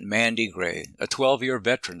Sergeant Mandy Gray, a 12-year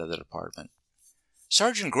veteran of the department.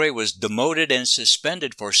 Sergeant Gray was demoted and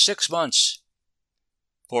suspended for 6 months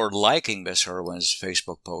for liking Miss Irwin's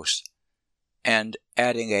Facebook post and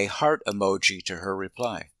adding a heart emoji to her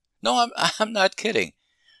reply. No, I'm not kidding.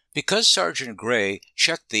 Because Sergeant Gray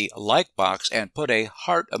checked the like box and put a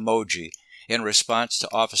heart emoji in response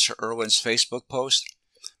to Officer Irwin's Facebook post,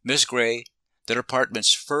 Miss Gray, the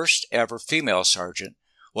department's first ever female sergeant,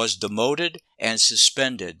 was demoted and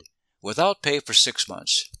suspended without pay for 6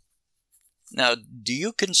 months. Now, do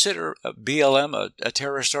you consider BLM a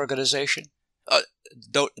terrorist organization?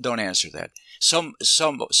 Don't answer that.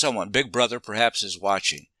 Someone, Big Brother perhaps, is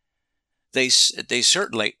watching. They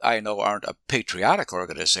certainly, I know, aren't a patriotic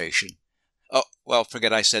organization. Oh, well,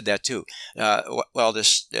 forget I said that too.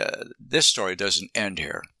 This story doesn't end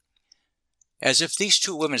here. As if these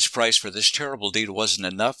 2 women's price for this terrible deed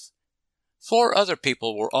wasn't enough, 4 other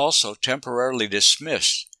people were also temporarily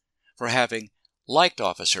dismissed for having liked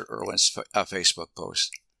Officer Irwin's Facebook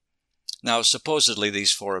post. Now, supposedly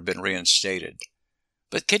these 4 have been reinstated.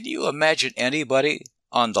 But can you imagine anybody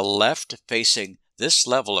on the left facing this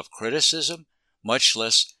level of criticism, much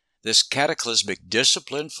less this cataclysmic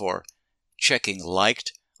discipline for checking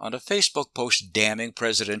liked on a Facebook post damning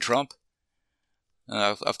President Trump?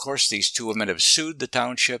 Of course, these 2 women have sued the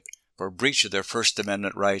township for breach of their First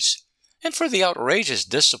Amendment rights and for the outrageous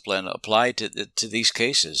discipline applied to these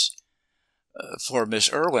cases. For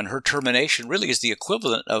Miss Irwin, her termination really is the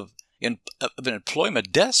equivalent of an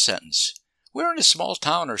employment death sentence. Where in a small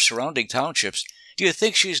town or surrounding townships do you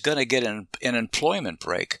think she's going to get an employment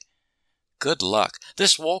break? Good luck.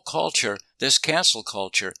 This woke culture, this cancel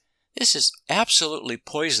culture, this is absolutely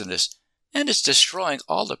poisonous, and it's destroying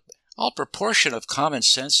all proportion of common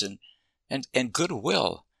sense and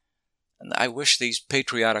goodwill. And I wish these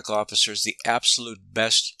patriotic officers the absolute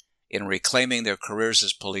best in reclaiming their careers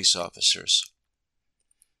as police officers.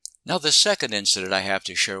 Now, the second incident I have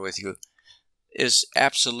to share with you is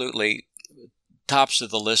absolutely tops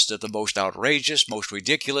of the list of the most outrageous, most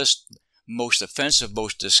ridiculous, most offensive,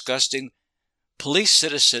 most disgusting police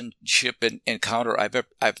citizenship encounter I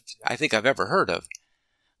think I've ever heard of.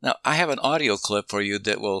 Now, I have an audio clip for you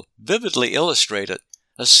that will vividly illustrate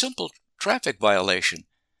a simple traffic violation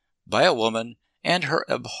by a woman and her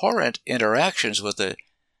abhorrent interactions with the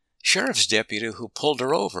sheriff's deputy who pulled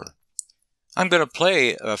her over. I'm going to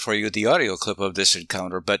play for you the audio clip of this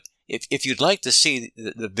encounter, but if you'd like to see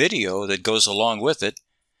the video that goes along with it,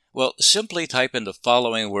 well, simply type in the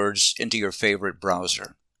following words into your favorite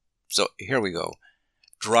browser. So here we go.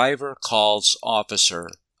 Driver calls officer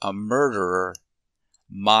a murderer,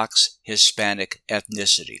 mocks Hispanic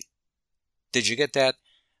ethnicity. Did you get that?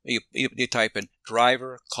 You type in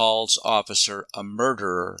driver calls officer a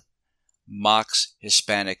murderer, mocks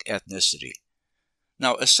Hispanic ethnicity.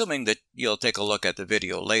 Now, assuming that you'll take a look at the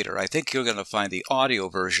video later, I think you're going to find the audio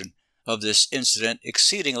version of this incident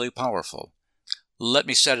exceedingly powerful. Let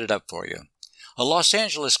me set it up for you. A Los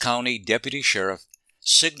Angeles County deputy sheriff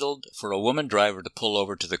signaled for a woman driver to pull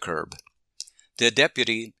over to the curb. The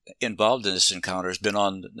deputy involved in this encounter has been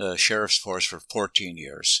on the sheriff's force for 14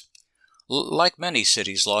 years. Like many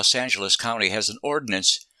cities, Los Angeles County has an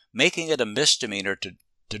ordinance making it a misdemeanor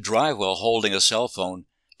to drive while holding a cell phone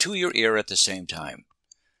to your ear at the same time.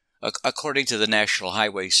 According to the National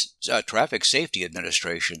Highway Traffic Safety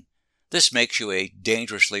Administration, this makes you a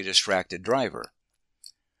dangerously distracted driver.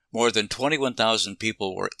 More than 21,000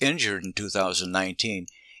 people were injured in 2019,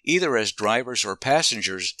 either as drivers or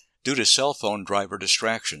passengers due to cell phone driver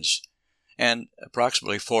distractions, and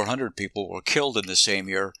approximately 400 people were killed in the same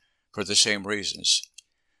year for the same reasons.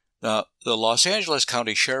 Now, the Los Angeles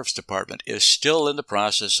County Sheriff's Department is still in the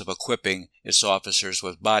process of equipping its officers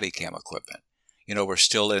with body cam equipment. You know, we're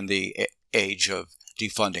still in the age of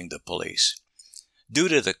defunding the police. Due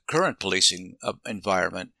to the current policing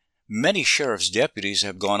environment, many sheriff's deputies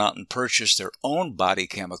have gone out and purchased their own body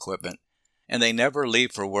cam equipment, and they never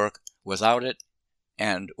leave for work without it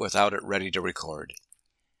and without it ready to record.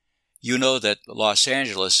 You know that Los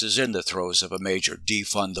Angeles is in the throes of a major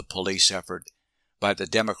defund the police effort by the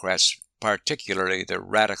Democrats, particularly the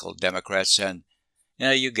radical Democrats, and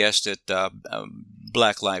you guessed it,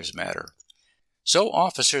 Black Lives Matter. So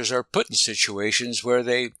officers are put in situations where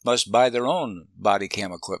they must buy their own body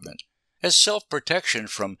cam equipment as self-protection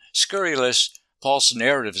from scurrilous, false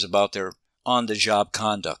narratives about their on-the-job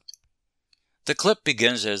conduct. The clip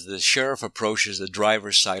begins as the sheriff approaches the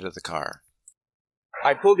driver's side of the car.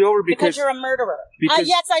 I pulled you over because you're a murderer.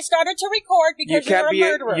 Yes, I started to record because you're a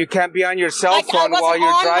murderer. You can't be on your cell phone while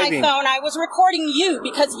you're driving. I wasn't on my phone. I was recording you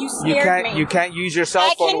because you scared me. You can't use your cell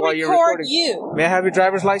phone while you're recording. I can record you. May I have your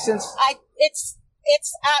driver's license? It's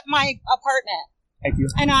at my apartment. Thank you.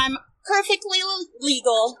 And I'm perfectly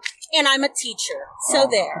legal, and I'm a teacher. So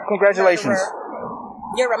there. Congratulations.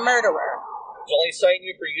 Murderer. You're a murderer. He's only citing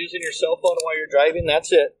you for using your cell phone while you're driving.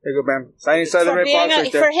 That's it. There you go, ma'am. Sign inside the red box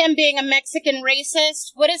right there. For him being a Mexican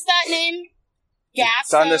racist. What is that name? Gasso?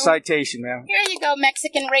 It's on the citation, ma'am. Here you go,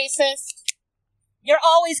 Mexican racist. You're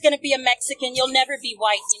always going to be a Mexican. You'll never be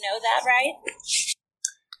white. You know that, right?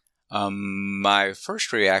 My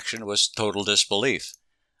first reaction was total disbelief.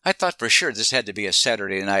 I thought for sure this had to be a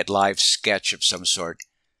Saturday Night Live sketch of some sort.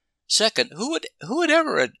 Second, who would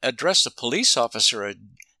ever address a police officer, a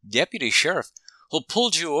deputy sheriff, who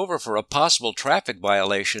pulled you over for a possible traffic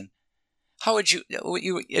violation? How would you,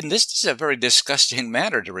 and this is a very disgusting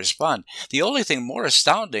manner to respond. The only thing more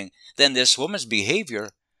astounding than this woman's behavior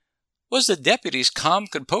was the deputy's calm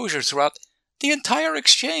composure throughout the entire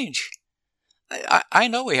exchange. I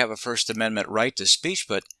know we have a First Amendment right to speech,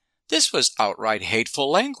 but this was outright hateful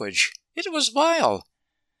language. It was vile.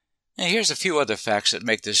 And here's a few other facts that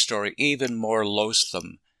make this story even more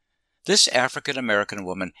loathsome. This African-American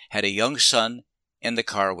woman had a young son in the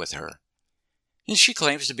car with her, and she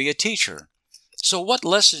claims to be a teacher. So what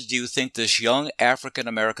lessons do you think this young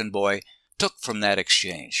African-American boy took from that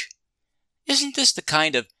exchange? Isn't this the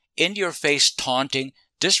kind of in-your-face taunting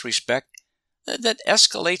disrespect that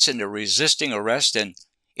escalates into resisting arrest and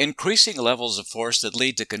increasing levels of force that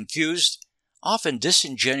lead to confused, often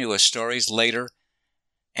disingenuous stories later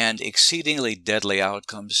and exceedingly deadly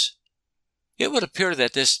outcomes? It would appear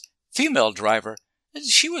that this female driver,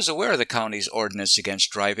 she was aware of the county's ordinance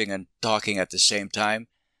against driving and talking at the same time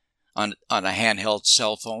on a handheld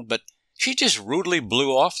cell phone, but she just rudely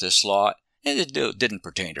blew off this law, and it didn't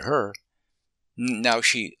pertain to her. Now,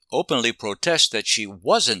 she openly protests that she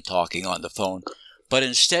wasn't talking on the phone, but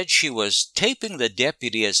instead she was taping the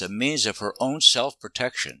deputy as a means of her own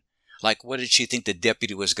self-protection. Like, what did she think the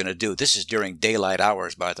deputy was going to do? This is during daylight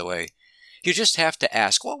hours, by the way. You just have to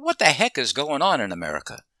ask, well, what the heck is going on in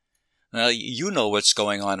America? You know what's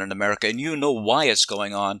going on in America, and you know why it's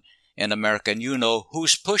going on in America, and you know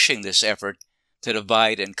who's pushing this effort to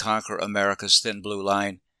divide and conquer America's thin blue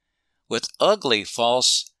line with ugly,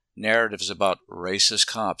 false narratives about racist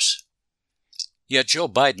cops. Yet Joe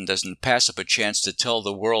Biden doesn't pass up a chance to tell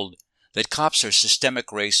the world that cops are systemic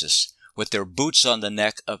racists with their boots on the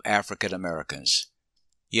neck of African Americans.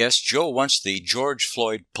 Yes, Joe wants the George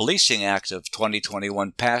Floyd Policing Act of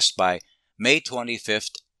 2021 passed by May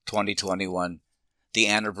 25th, 2021, the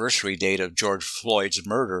anniversary date of George Floyd's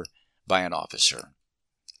murder by an officer.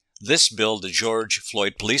 This bill, the George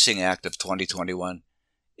Floyd Policing Act of 2021,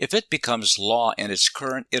 if it becomes law in its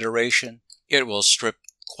current iteration, it will strip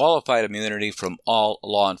qualified immunity from all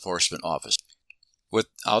law enforcement officers.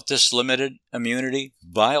 Without this limited immunity,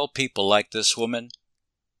 vile people like this woman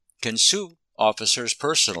can sue officers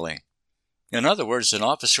personally. In other words, an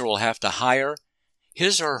officer will have to hire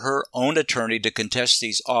his or her own attorney to contest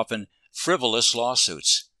these often frivolous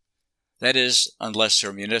lawsuits. That is, unless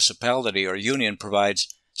their municipality or union provides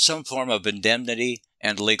some form of indemnity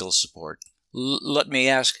and legal support. Let me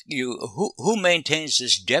ask you, who maintains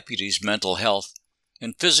this deputy's mental health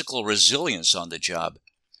and physical resilience on the job?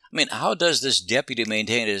 I mean, how does this deputy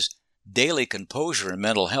maintain his daily composure and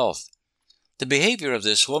mental health? The behavior of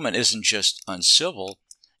this woman isn't just uncivil,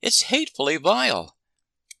 it's hatefully vile.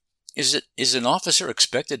 Is an officer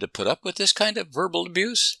expected to put up with this kind of verbal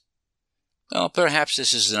abuse? Well, perhaps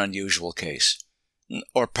this is an unusual case,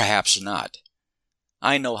 or perhaps not.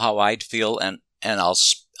 I know how I'd feel, and I'll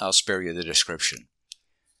spare you the description.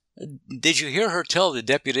 Did you hear her tell the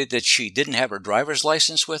deputy that she didn't have her driver's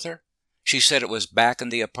license with her? She said it was back in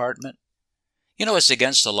the apartment. You know, it's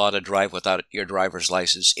against the law to drive without your driver's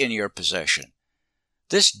license in your possession.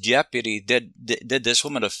 This deputy did this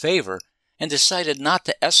woman a favor and decided not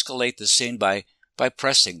to escalate the scene by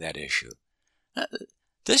pressing that issue.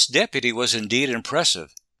 This deputy was indeed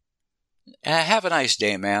impressive. Have a nice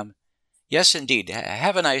day, ma'am. Yes, indeed.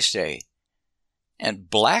 Have a nice day. And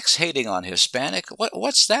blacks hating on Hispanic?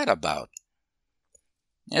 What's that about?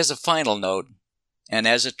 As a final note, and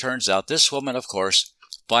as it turns out, this woman, of course,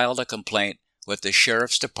 filed a complaint with the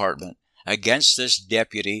sheriff's department against this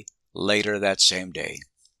deputy later that same day.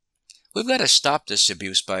 We've got to stop this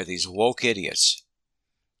abuse by these woke idiots.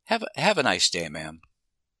 Have a nice day, ma'am.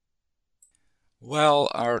 Well,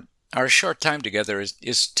 our short time together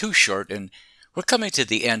is too short, and we're coming to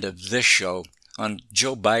the end of this show on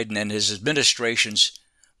Joe Biden and his administration's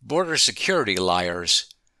border security liars.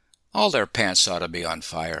 All their pants ought to be on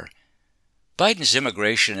fire. Biden's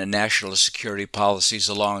immigration and national security policies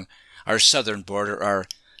along our southern border are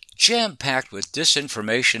jam-packed with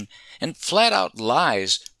disinformation and flat-out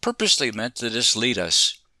lies purposely meant to mislead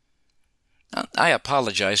us. I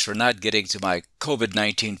apologize for not getting to my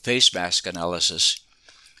COVID-19 face mask analysis.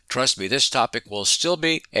 Trust me, this topic will still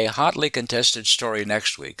be a hotly contested story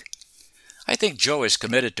next week. I think Joe is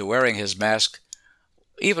committed to wearing his mask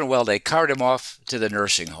even while they cart him off to the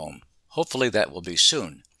nursing home. Hopefully that will be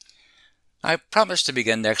soon. I promise to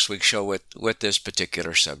begin next week's show with this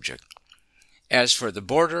particular subject. As for the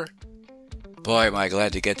border, boy, am I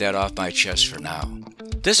glad to get that off my chest for now.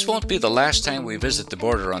 This won't be the last time we visit the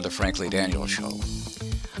border on the Frankly Daniel Show.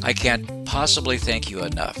 I can't possibly thank you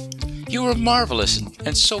enough. You were marvelous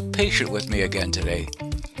and so patient with me again today.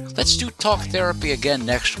 Let's do talk therapy again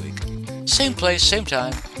next week. Same place, same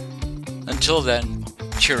time. Until then,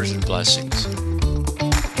 cheers and blessings.